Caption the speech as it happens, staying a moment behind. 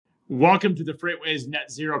Welcome to the FreightWaves Net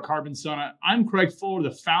Zero Carbon Summit. I'm Craig Fuller,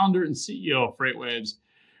 the founder and CEO of FreightWaves.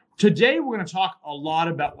 Today, we're going to talk a lot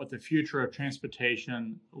about what the future of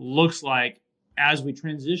transportation looks like as we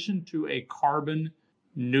transition to a carbon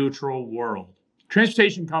neutral world.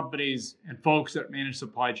 Transportation companies and folks that manage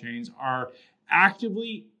supply chains are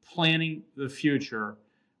actively planning the future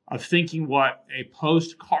of thinking what a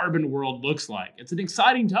post-carbon world looks like. It's an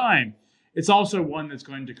exciting time. It's also one that's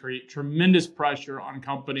going to create tremendous pressure on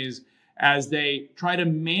companies as they try to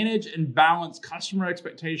manage and balance customer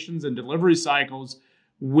expectations and delivery cycles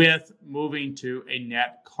with moving to a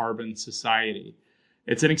net carbon society.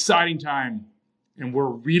 It's an exciting time, and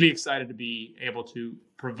we're really excited to be able to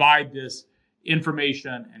provide this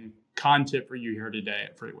information and content for you here today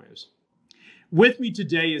at FreightWaves. With me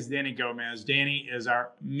today is Danny Gomez. Danny is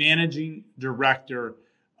our Managing Director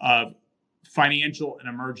of Financial and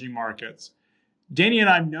Emerging Markets. Danny and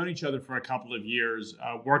I have known each other for a couple of years,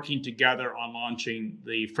 working together on launching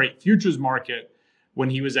the freight futures market when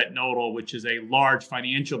he was at Nodal, which is a large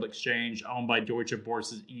financial exchange owned by Deutsche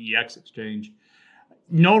Börse's EEX exchange.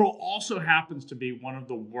 Nodal also happens to be one of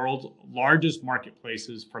the world's largest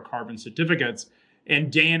marketplaces for carbon certificates,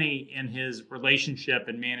 and Danny, in his relationship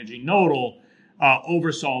in managing Nodal,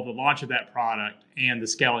 oversaw the launch of that product and the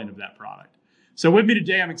scaling of that product. So with me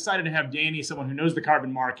today, I'm excited to have Danny, someone who knows the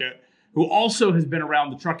carbon market, who also has been around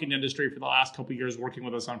the trucking industry for the last couple of years working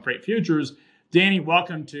with us on freight futures. Danny,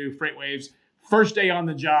 welcome to FreightWaves. First day on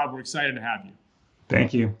the job. We're excited to have you.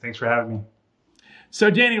 Thank you. Thanks for having me. So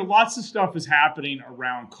Danny, lots of stuff is happening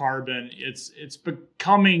around carbon. It's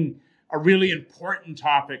becoming a really important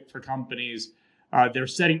topic for companies. They're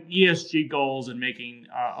setting ESG goals and making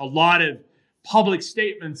a lot of public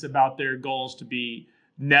statements about their goals to be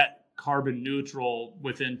net carbon neutral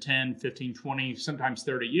within 10, 15, 20, sometimes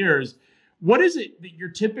 30 years. What is it that you're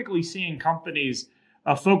typically seeing companies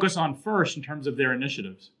focus on first in terms of their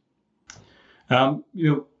initiatives?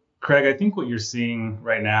 Craig, I think what you're seeing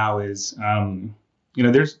right now is,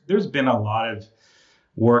 there's been a lot of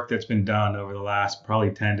work that's been done over the last probably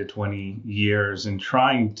 10 to 20 years in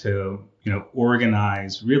trying to,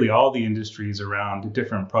 organize really all the industries around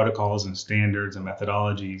different protocols and standards and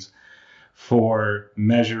methodologies for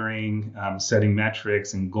measuring, setting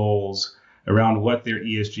metrics and goals around what their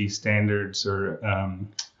ESG standards or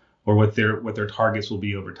what their targets will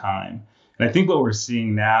be over time. And I think what we're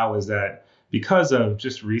seeing now is that because of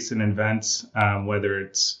just recent events, whether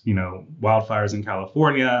it's wildfires in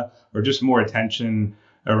California or just more attention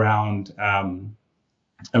around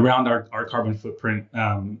our carbon footprint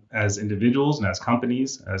as individuals and as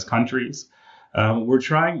companies, as countries. We're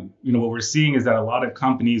trying, what we're seeing is that a lot of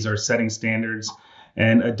companies are setting standards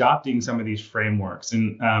and adopting some of these frameworks.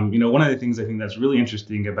 And, one of the things I think that's really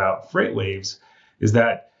interesting about FreightWaves is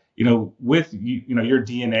that, with, your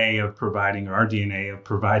DNA of providing, or our DNA of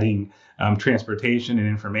providing transportation and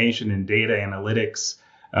information and data analytics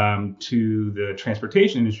to the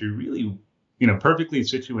transportation industry really, perfectly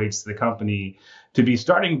situates the company to be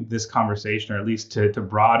starting this conversation, or at least to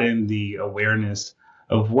broaden the awareness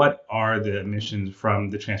of what are the emissions from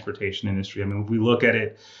the transportation industry. I mean, if we look at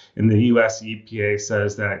it in the U.S., EPA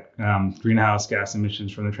says that greenhouse gas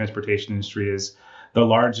emissions from the transportation industry is the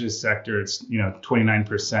largest sector. It's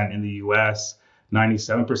 29% in the U.S.,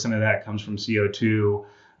 97% of that comes from CO2,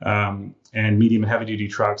 and medium and heavy duty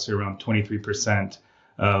trucks are around 23%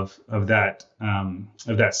 of that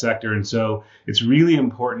sector. And so it's really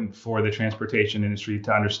important for the transportation industry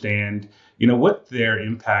to understand, what their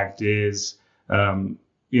impact is,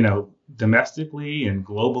 domestically and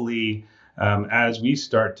globally, as we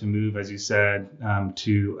start to move, as you said,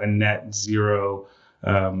 to a net zero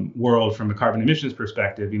world from a carbon emissions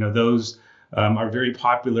perspective. Those are very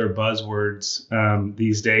popular buzzwords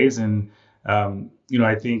these days. And,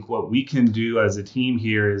 I think what we can do as a team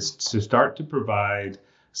here is to start to provide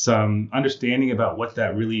some understanding about what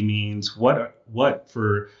that really means, what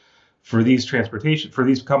for these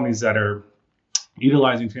companies that are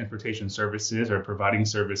utilizing transportation services or providing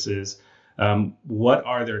services, what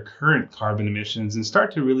are their current carbon emissions, and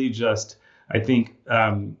start to really just, I think,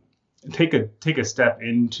 take a step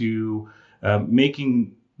into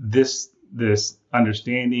making this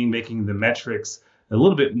understanding, making the metrics a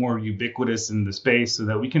little bit more ubiquitous in the space, so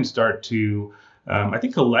that we can start to, I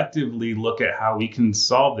think, collectively look at how we can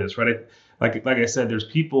solve this. Right, like I said, there's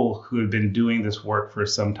people who have been doing this work for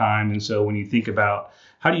some time, and so when you think about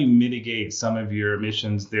how do you mitigate some of your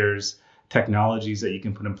emissions, there's technologies that you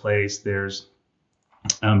can put in place. There's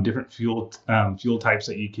different fuel types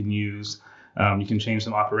that you can use. You can change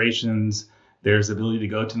some operations. There's the ability to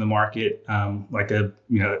go to the market, like a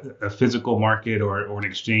physical market or an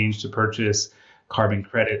exchange, to purchase carbon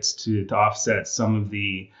credits to offset some of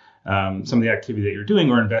the activity that you're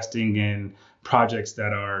doing, or investing in projects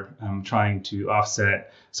that are trying to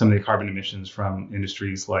offset some of the carbon emissions from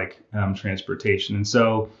industries like transportation. And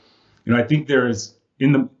so, I think globally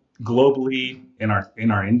in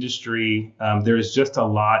our industry, there is just a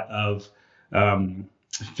lot of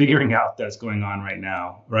figuring out that's going on right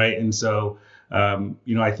now, right? And so,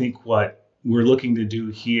 I think what we're looking to do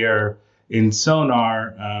here in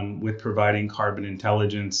Sonar with providing carbon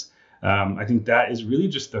intelligence, I think that is really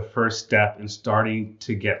just the first step in starting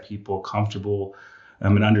to get people comfortable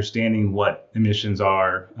and understanding what emissions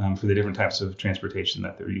are for the different types of transportation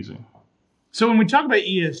that they're using. So when we talk about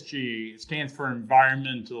ESG, it stands for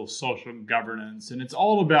environmental, social governance, and it's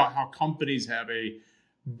all about how companies have a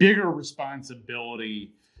bigger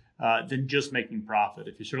responsibility than just making profit.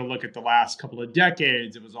 If you sort of look at the last couple of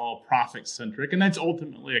decades, it was all profit centric, and that's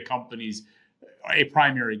ultimately a company's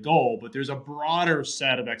primary goal. But there's a broader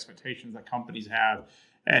set of expectations that companies have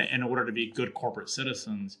in order to be good corporate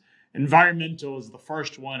citizens. Environmental is the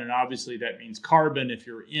first one, and obviously that means carbon. If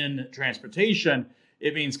you're in transportation,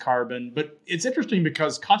 it means carbon. But it's interesting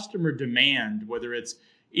because customer demand, whether it's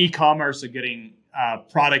e-commerce or getting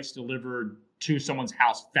products delivered to someone's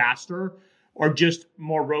house faster, or just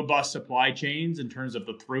more robust supply chains in terms of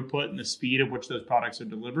the throughput and the speed at which those products are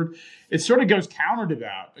delivered, it sort of goes counter to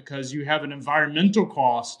that because you have an environmental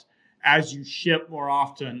cost as you ship more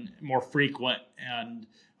often, more frequent, and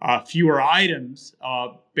fewer items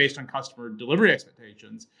based on customer delivery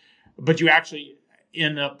expectations. But you actually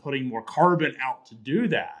end up putting more carbon out to do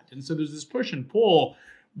that. And so there's this push and pull.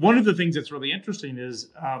 One of the things that's really interesting is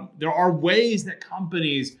there are ways that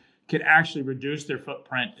companies can actually reduce their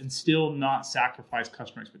footprint and still not sacrifice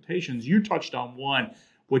customer expectations. You touched on one,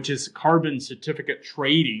 which is carbon certificate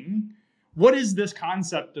trading. What is this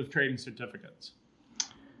concept of trading certificates?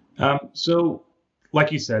 So,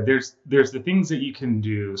 like you said, there's the things that you can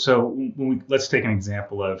do. So let's take an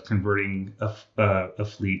example of converting a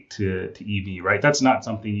fleet to EV, right? That's not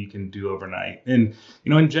something you can do overnight. And,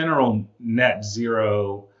 in general, net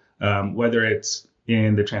zero, whether it's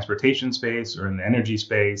in the transportation space or in the energy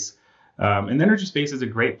space, and the energy space is a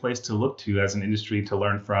great place to look to as an industry to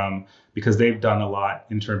learn from, because they've done a lot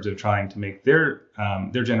in terms of trying to make their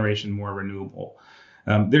generation more renewable.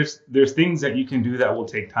 There's things that you can do that will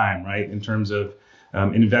take time, right? In terms of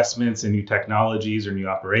investments in new technologies or new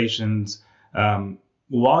operations.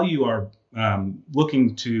 While you are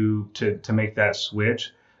looking to make that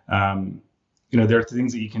switch, there are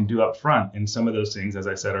things that you can do up front. And some of those things, as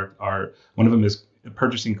I said, are one of them is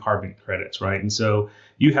purchasing carbon credits, right? And so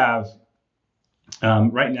you have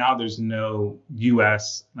right now there's no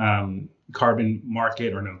U.S. Carbon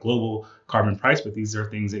market or no global carbon price, but these are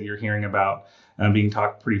things that you're hearing about being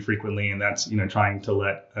talked pretty frequently, and that's trying to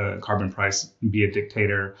let carbon price be a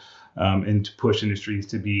dictator and to push industries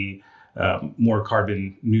to be more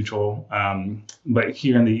carbon neutral. But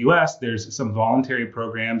here in the U.S., there's some voluntary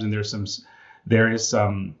programs, and there is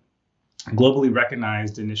some globally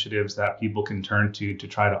recognized initiatives that people can turn to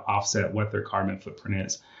try to offset what their carbon footprint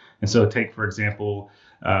is. And so take, for example,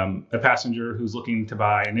 a passenger who's looking to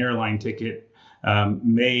buy an airline ticket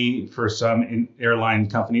may, for some airline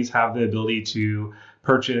companies, have the ability to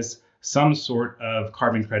purchase some sort of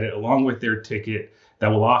carbon credit along with their ticket that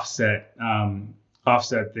will offset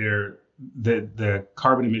the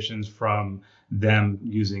carbon emissions from them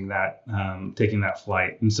using that, taking that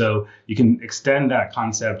flight. And so you can extend that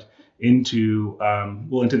concept into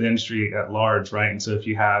the industry at large, right? And so if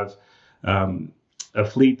you have a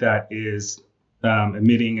fleet that is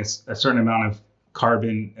emitting a certain amount of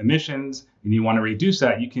carbon emissions and you want to reduce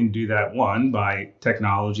that, you can do that, one, by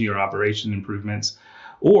technology or operation improvements,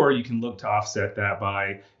 or you can look to offset that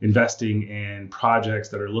by investing in projects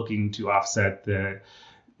that are looking to offset the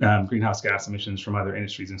greenhouse gas emissions from other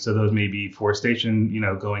industries. And so those may be forestation,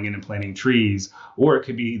 going in and planting trees, or it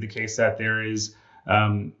could be the case that there is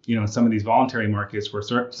some of these voluntary markets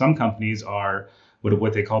where some companies are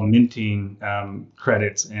what they call minting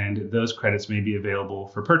credits, and those credits may be available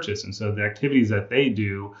for purchase. And so the activities that they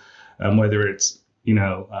do, whether it's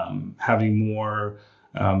having more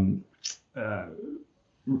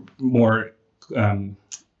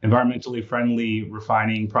environmentally friendly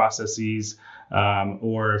refining processes,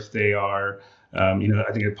 or if they are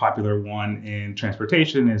I think a popular one in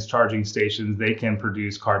transportation is charging stations. They can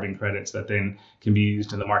produce carbon credits that then can be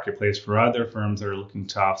used in the marketplace for other firms that are looking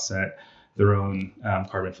to offset their own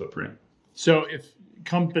carbon footprint. So if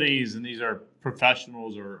companies, and these are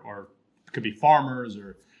professionals or could be farmers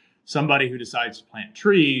or somebody who decides to plant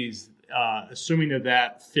trees, assuming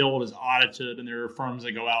that field is audited, and there are firms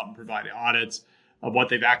that go out and provide audits, of what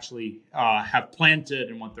they've actually have planted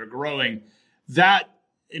and what they're growing. That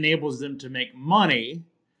enables them to make money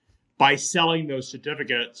by selling those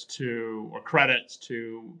certificates or credits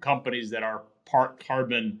to companies that are part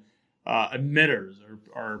carbon emitters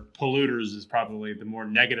or polluters is probably the more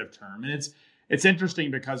negative term. And it's interesting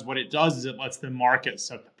because what it does is it lets the market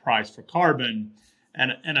set the price for carbon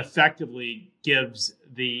and effectively gives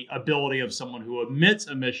the ability of someone who emits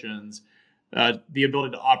emissions the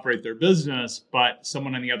ability to operate their business, but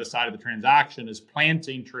someone on the other side of the transaction is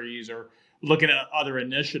planting trees or looking at other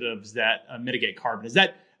initiatives that mitigate carbon. Is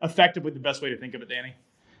that effectively the best way to think of it, Danny?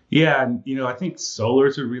 Yeah, I think solar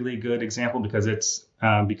is a really good example because it's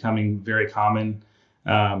becoming very common.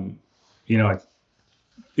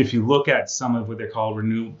 If you look at some of what they call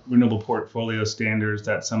renewable portfolio standards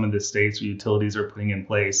that some of the states or utilities are putting in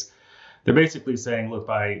place, they're basically saying, look,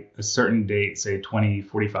 by a certain date, say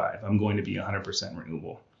 2045, I'm going to be 100%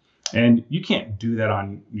 renewable. And you can't do that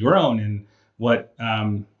on your own. And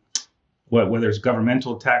whether it's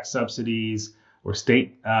governmental tax subsidies or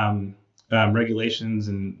state regulations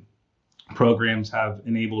and programs have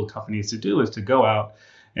enabled companies to do is to go out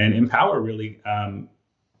and empower really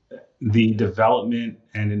the development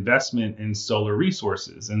and investment in solar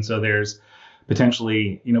resources. And so there's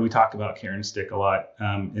potentially, we talk about carrot and stick a lot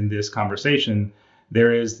in this conversation.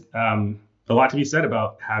 There is a lot to be said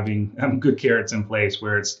about having good carrots in place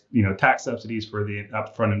where it's, tax subsidies for the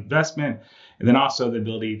upfront investment, and then also the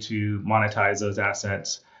ability to monetize those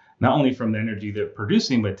assets, not only from the energy they're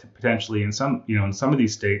producing, but potentially in some of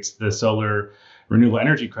these states, the solar renewable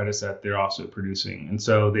energy credits that they're also producing. And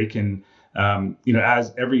so they can,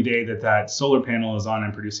 as every day that solar panel is on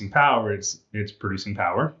and producing power, it's producing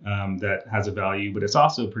power that has a value, but it's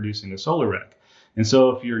also producing a solar rec. And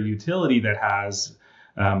so if you're a utility that has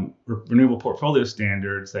renewable portfolio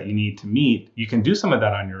standards that you need to meet, you can do some of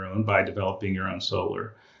that on your own by developing your own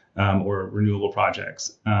solar or renewable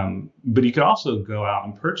projects. But you can also go out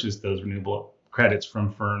and purchase those renewable credits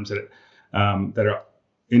from firms that are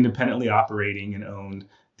independently operating and owned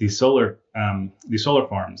these solar farms, the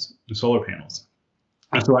solar panels.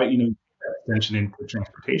 And so that extension into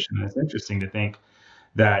transportation. And it's interesting to think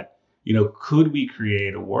that, could we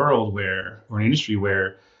create a world or an industry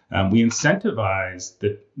where we incentivize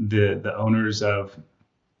the owners of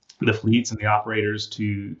the fleets and the operators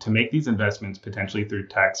to make these investments potentially through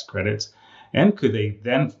tax credits? And could they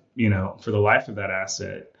then, for the life of that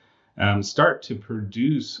asset, start to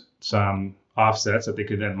produce some offsets that they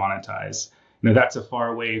could then monetize? That's a far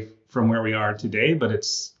away from where we are today, but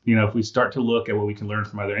it's, if we start to look at what we can learn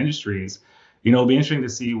from other industries, it'll be interesting to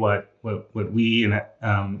see what we and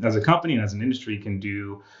as a company and as an industry can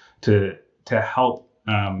do to help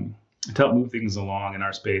move things along in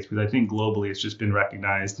our space. Because I think globally it's just been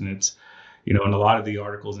recognized, and it's, and a lot of the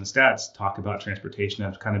articles and stats talk about transportation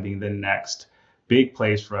as kind of being the next big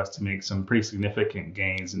place for us to make some pretty significant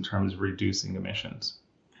gains in terms of reducing emissions.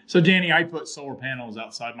 So, Danny, I put solar panels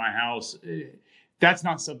outside my house. That's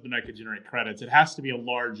not something I could generate credits. It has to be a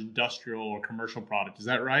large industrial or commercial product. Is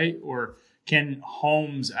that right? Or can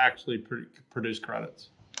homes actually produce credits?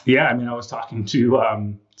 Yeah, I was talking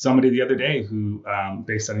to somebody the other day who,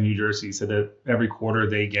 based out of New Jersey, said that every quarter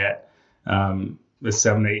they get a $700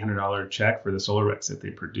 to $800 check for the solar recs that they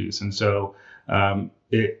produce. And so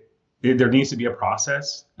there needs to be a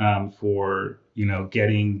process for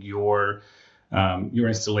getting your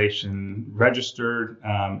installation registered.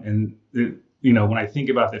 When I think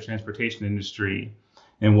about the transportation industry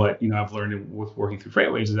and what, I've learned with working through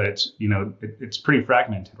FreightWaves is that it's pretty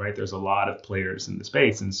fragmented, right? There's a lot of players in the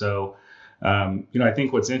space. And so, I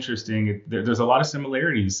think what's interesting, there's a lot of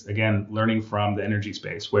similarities, again, learning from the energy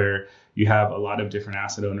space where you have a lot of different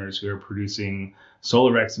asset owners who are producing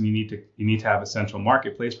solar recs, and you need to have a central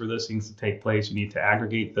marketplace for those things to take place. You need to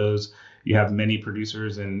aggregate those. You have many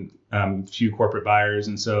producers and few corporate buyers.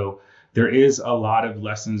 And so there is a lot of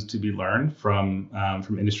lessons to be learned from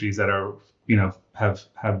industries that are,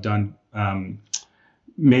 have done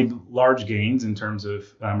made large gains in terms of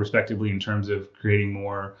respectively in terms of creating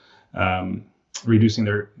more, reducing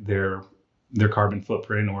their carbon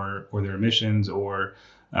footprint or their emissions or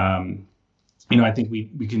I think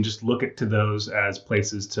we can just look to those as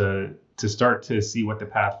places to start to see what the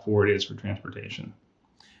path forward is for transportation.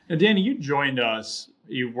 Now, Danny, you joined us.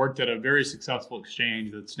 You worked at a very successful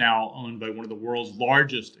exchange that's now owned by one of the world's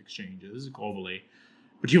largest exchanges globally.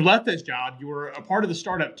 But you left this job. You were a part of the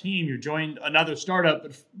startup team. You joined another startup,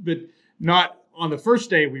 but not on the first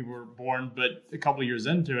day we were born, but a couple of years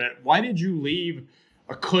into it. Why did you leave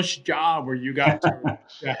a cush job where you got to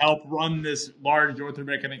help run this large North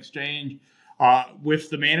American exchange with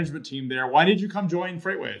the management team there? Why did you come join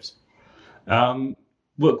FreightWaves?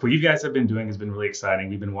 Look, what you guys have been doing has been really exciting.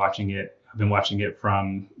 We've been watching it. I've been watching it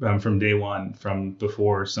from day one, from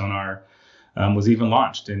before Sonar was even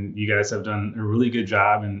launched. And you guys have done a really good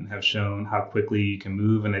job and have shown how quickly you can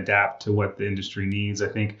move and adapt to what the industry needs. I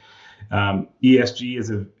think ESG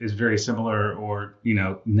is very similar, or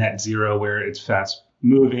net zero, where it's fast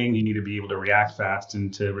moving. You need to be able to react fast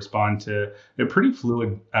and to respond to a pretty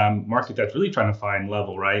fluid market that's really trying to find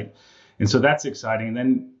level, right? And so that's exciting. And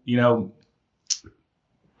then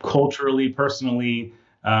culturally, personally,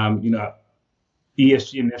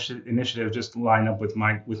 ESG initiative just line up with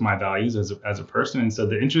my values as a person. And so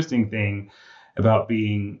the interesting thing about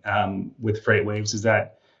being with FreightWaves is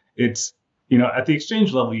that it's at the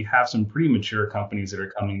exchange level, you have some pretty mature companies that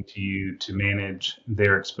are coming to you to manage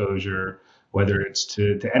their exposure, whether it's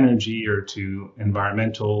to energy or to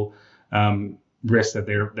environmental risks that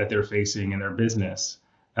they're facing in their business.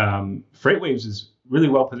 FreightWaves is really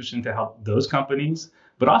well positioned to help those companies,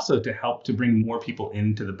 but also to help to bring more people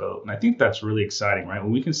into the boat. And I think that's really exciting, right?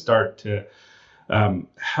 When we can start to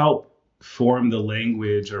help form the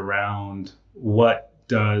language around what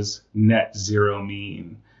does net zero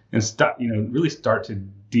mean, and really start to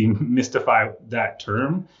demystify that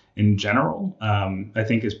term in general, I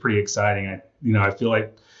think is pretty exciting. I feel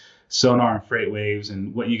like Sonar and FreightWaves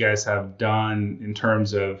and what you guys have done in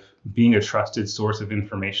terms of being a trusted source of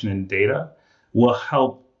information and data will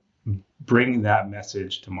help bring that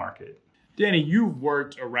message to market. Danny, you've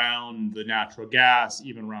worked around the natural gas,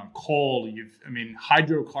 even around coal.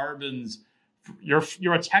 Hydrocarbons.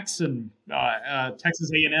 You're a Texan,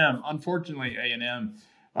 Texas A&M. Unfortunately, A&M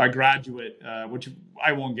graduate, which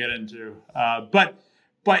I won't get into.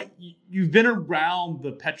 But you've been around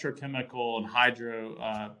the petrochemical and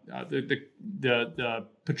hydro, the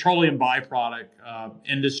petroleum byproduct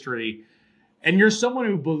industry, and you're someone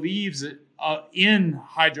who believes that, in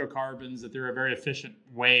hydrocarbons, that they're a very efficient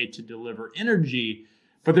way to deliver energy,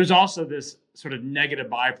 but there's also this sort of negative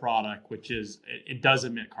byproduct, which is it does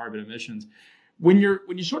emit carbon emissions. When you're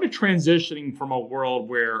sort of transitioning from a world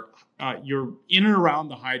where you're in and around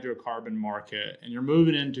the hydrocarbon market and you're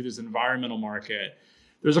moving into this environmental market,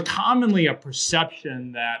 there's commonly a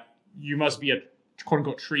perception that you must be a quote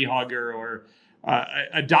unquote tree hugger or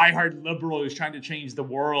a diehard liberal who's trying to change the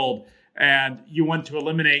world, and you want to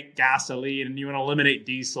eliminate gasoline and you want to eliminate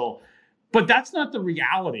diesel. But that's not the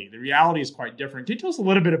reality. The reality is quite different. Can you tell us a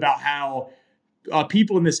little bit about how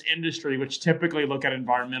people in this industry, which typically look at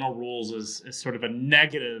environmental rules as sort of a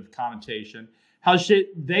negative connotation, how should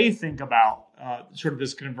they think about sort of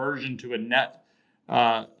this conversion to a net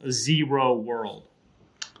zero world?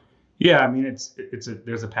 Yeah, I mean,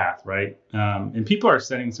 there's a path, right? And people are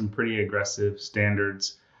setting some pretty aggressive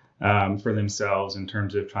standards for themselves in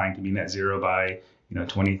terms of trying to be net zero by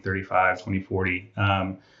 2035, 2040.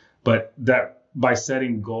 But that by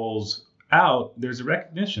setting goals out, there's a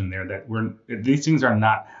recognition there that these things are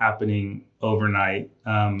not happening overnight.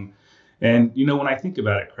 And when I think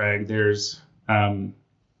about it, Craig, there's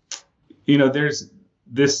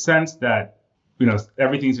this sense that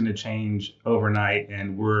everything's going to change overnight,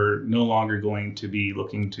 and we're no longer going to be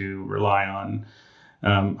looking to rely on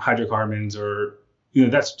hydrocarbons, or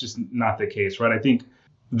that's just not the case, right? I think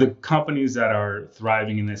the companies that are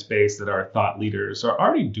thriving in this space, that are thought leaders, are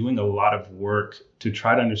already doing a lot of work to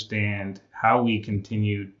try to understand how we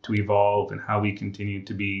continue to evolve and how we continue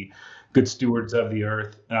to be good stewards of the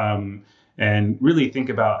earth, and really think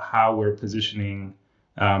about how we're positioning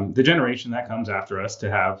the generation that comes after us to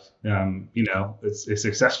have a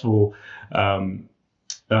successful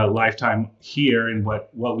lifetime here, and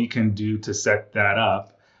what we can do to set that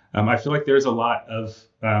up. I feel like there's a lot of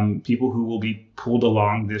people who will be pulled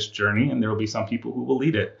along this journey, and there will be some people who will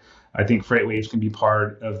lead it. I think FreightWaves can be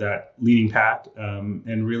part of that leading pack,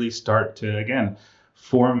 and really start to, again,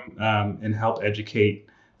 form and help educate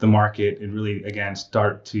the market, and really, again,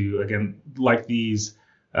 start to, again, like these,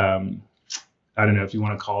 I don't know if you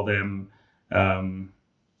want to call them,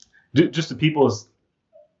 just the people's,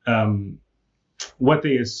 what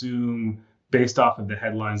they assume based off of the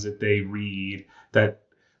headlines that they read, that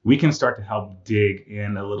we can start to help dig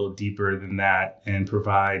in a little deeper than that and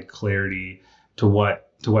provide clarity to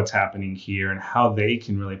what's happening here and how they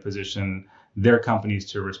can really position their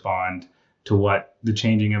companies to respond to what the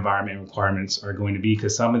changing environment requirements are going to be.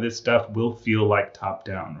 Because some of this stuff will feel like top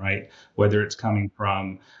down, right? Whether it's coming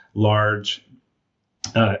from large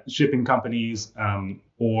shipping companies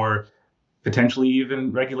or potentially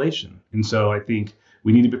even regulation. And so I think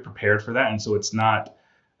we need to be prepared for that. And so it's not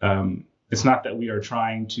that we are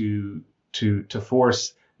trying to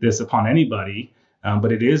force this upon anybody,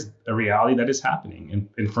 but it is a reality that is happening,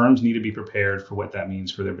 and firms need to be prepared for what that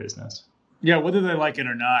means for their business. Yeah, whether they like it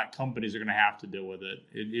or not, companies are going to have to deal with it.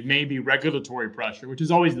 It may be regulatory pressure, which is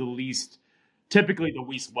always typically the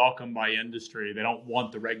least welcome by industry. They don't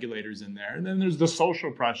want the regulators in there. And then there's the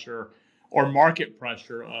social pressure or market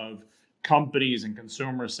pressure of companies and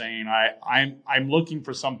consumers saying, I'm looking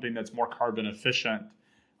for something that's more carbon efficient.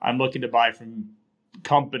 I'm looking to buy from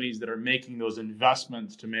companies that are making those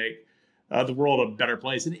investments to make the world a better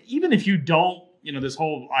place. And even if you don't, this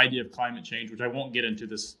whole idea of climate change, which I won't get into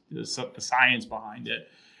the science behind it.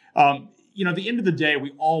 At the end of the day,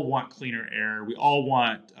 we all want cleaner air. We all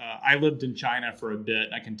want. I lived in China for a bit.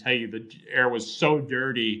 And I can tell you the air was so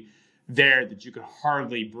dirty there that you could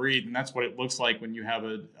hardly breathe, and that's what it looks like when you have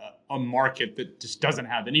a market that just doesn't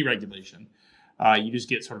have any regulation. You just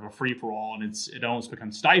get sort of a free for all, and it almost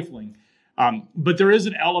becomes stifling. But there is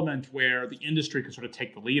an element where the industry can sort of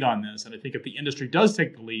take the lead on this. And I think if the industry does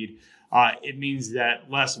take the lead, it means that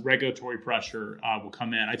less regulatory pressure will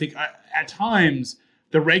come in. I think at times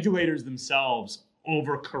the regulators themselves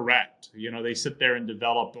overcorrect. They sit there and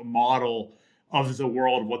develop a model of the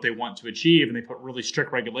world, what they want to achieve, and they put really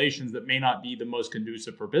strict regulations that may not be the most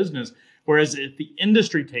conducive for business. Whereas if the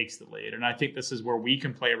industry takes the lead, and I think this is where we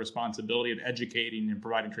can play a responsibility of educating and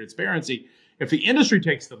providing transparency, if the industry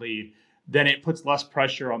takes the lead, then it puts less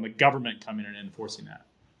pressure on the government coming in and enforcing that.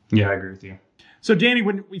 Yeah, I agree with you. So, Danny,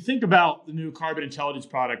 when we think about the new carbon intelligence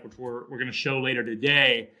product, which we're going to show later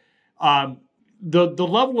today, the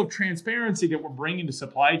level of transparency that we're bringing to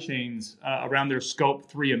supply chains around their Scope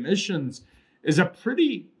 3 emissions is a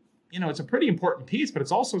pretty important piece, but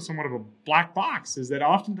it's also somewhat of a black box. Is that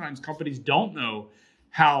oftentimes companies don't know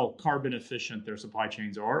how carbon efficient their supply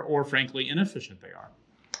chains are, or frankly, inefficient they are.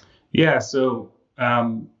 Yeah. So.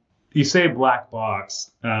 You say black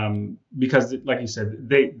box because, like you said,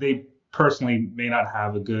 they personally may not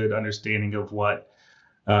have a good understanding of what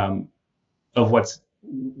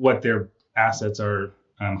their assets are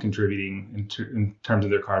contributing in terms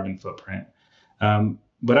of their carbon footprint.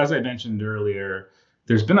 But as I mentioned earlier,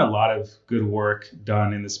 there's been a lot of good work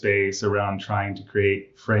done in the space around trying to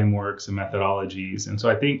create frameworks and methodologies. And so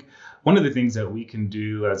I think one of the things that we can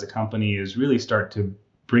do as a company is really start to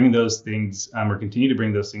bring those things or continue to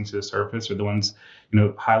bring those things to the surface, or the ones,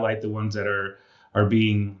 highlight the ones that are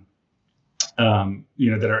being,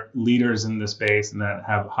 that are leaders in the space and that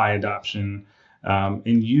have high adoption,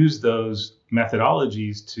 and use those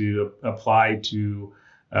methodologies to apply to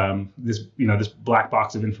this black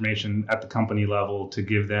box of information at the company level to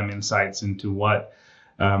give them insights into what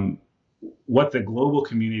the global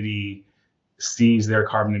community sees their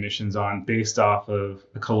carbon emissions on, based off of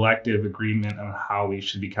a collective agreement on how we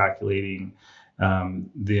should be calculating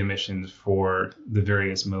the emissions for the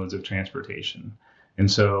various modes of transportation.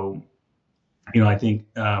 And so, I think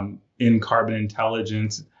in carbon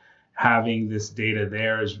intelligence, having this data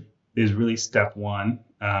there is really step one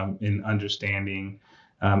in understanding.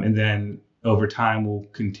 And then over time, we'll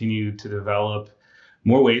continue to develop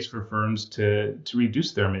more ways for firms to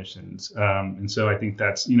reduce their emissions. And so I think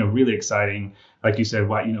that's, really exciting. Like you said,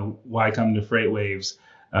 why come to FreightWaves?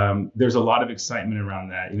 There's a lot of excitement around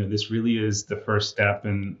that. This really is the first step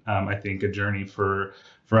in, I think, a journey for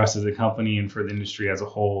us as a company and for the industry as a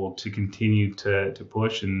whole to continue to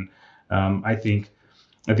push. And I think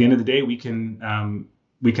at the end of the day, we can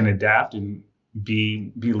adapt and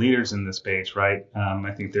be leaders in this space, right?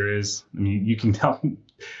 I think there is. You can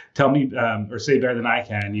tell me or say better than I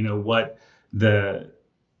can, what the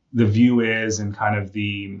view is, and kind of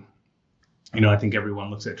the, I think everyone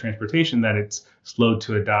looks at transportation, that it's slow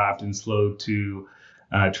to adopt and slow to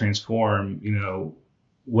transform.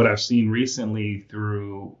 What I've seen recently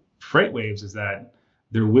through FreightWaves is that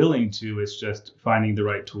they're willing to. It's just finding the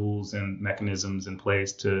right tools and mechanisms in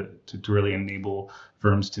place to really enable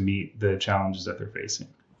firms to meet the challenges that they're facing.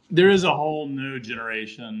 There is a whole new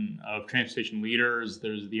generation of transportation leaders.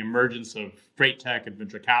 There's the emergence of freight tech and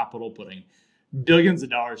venture capital putting billions of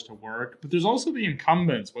dollars to work. But there's also the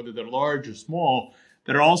incumbents, whether they're large or small,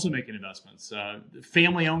 that are also making investments.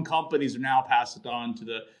 Family-owned companies are now passed on to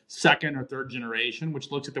the second or third generation,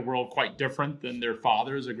 which looks at the world quite different than their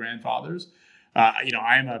fathers or grandfathers.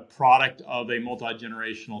 I am a product of a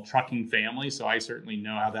multi-generational trucking family, so I certainly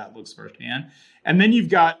know how that looks firsthand. And then you've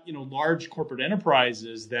got, large corporate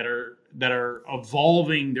enterprises that are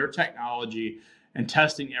evolving their technology and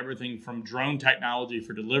testing everything from drone technology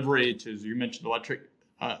for delivery to, as you mentioned, electric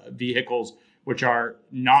vehicles, which are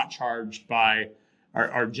not charged by,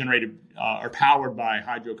 are generated, are powered by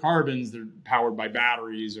hydrocarbons. They're powered by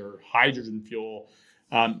batteries or hydrogen fuel.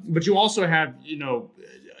 But you also have,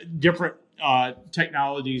 different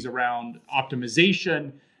technologies around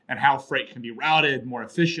optimization and how freight can be routed more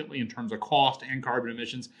efficiently in terms of cost and carbon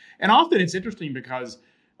emissions. And often it's interesting because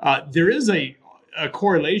there is a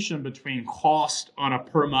correlation between cost on a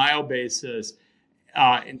per mile basis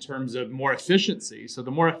in terms of more efficiency. So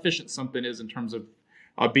the more efficient something is in terms of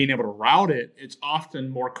being able to route it, it's often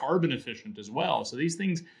more carbon efficient as well. So these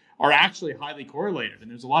things are actually highly correlated.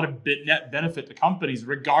 And there's a lot of net benefit to companies,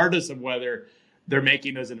 regardless of whether they're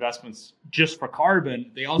making those investments just for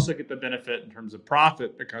carbon. They also get the benefit in terms of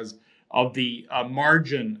profit because of the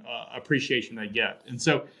margin appreciation they get. And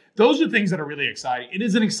so those are things that are really exciting. It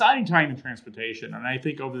is an exciting time in transportation. And I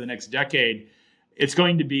think over the next decade, it's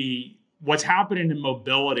going to be what's happening in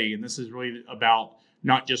mobility. And this is really about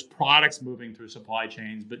not just products moving through supply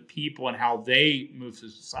chains, but people and how they move through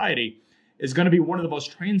society, is going to be one of the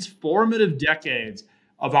most transformative decades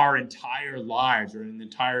of our entire lives or in the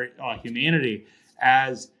entire humanity,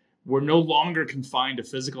 as we're no longer confined to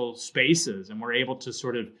physical spaces and we're able to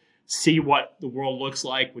sort of see what the world looks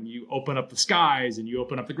like when you open up the skies and you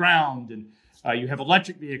open up the ground and you have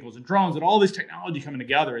electric vehicles and drones and all this technology coming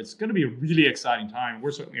together. It's going to be a really exciting time.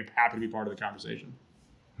 We're certainly happy to be part of the conversation.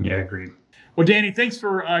 Yeah, agreed. Well, Danny, thanks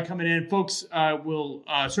for coming in. Folks will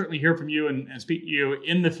certainly hear from you and speak to you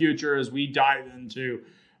in the future as we dive into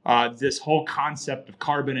this whole concept of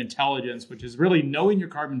carbon intelligence, which is really knowing your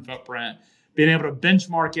carbon footprint, being able to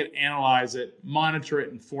benchmark it, analyze it, monitor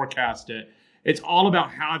it, and forecast it. It's all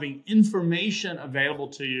about having information available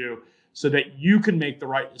to you so that you can make the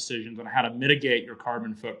right decisions on how to mitigate your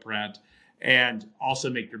carbon footprint and also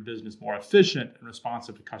make your business more efficient and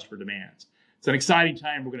responsive to customer demands. It's an exciting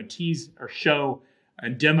time. We're going to tease or show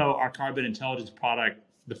and demo our carbon intelligence product,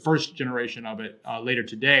 the first generation of it, later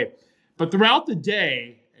today. But throughout the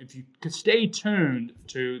day, if you could stay tuned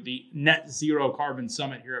to the Net Zero Carbon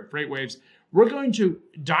Summit here at FreightWaves, we're going to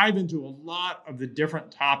dive into a lot of the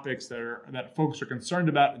different topics that folks are concerned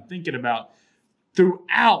about and thinking about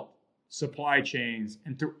throughout supply chains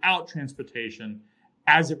and throughout transportation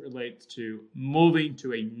as it relates to moving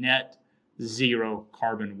to a net zero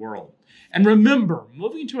carbon world. And remember,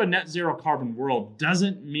 moving to a net zero carbon world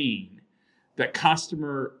doesn't mean that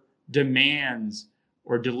customer demands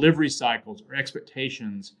or delivery cycles or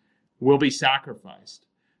expectations will be sacrificed.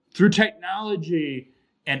 Through technology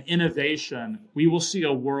and innovation, we will see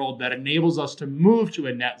a world that enables us to move to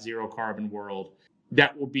a net zero carbon world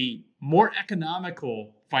that will be more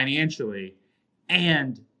economical financially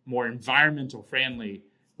and more environmental friendly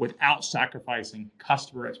without sacrificing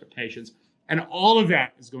customer expectations. And all of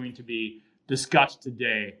that is going to be discussed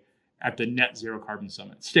today at the Net Zero Carbon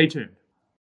Summit. Stay tuned.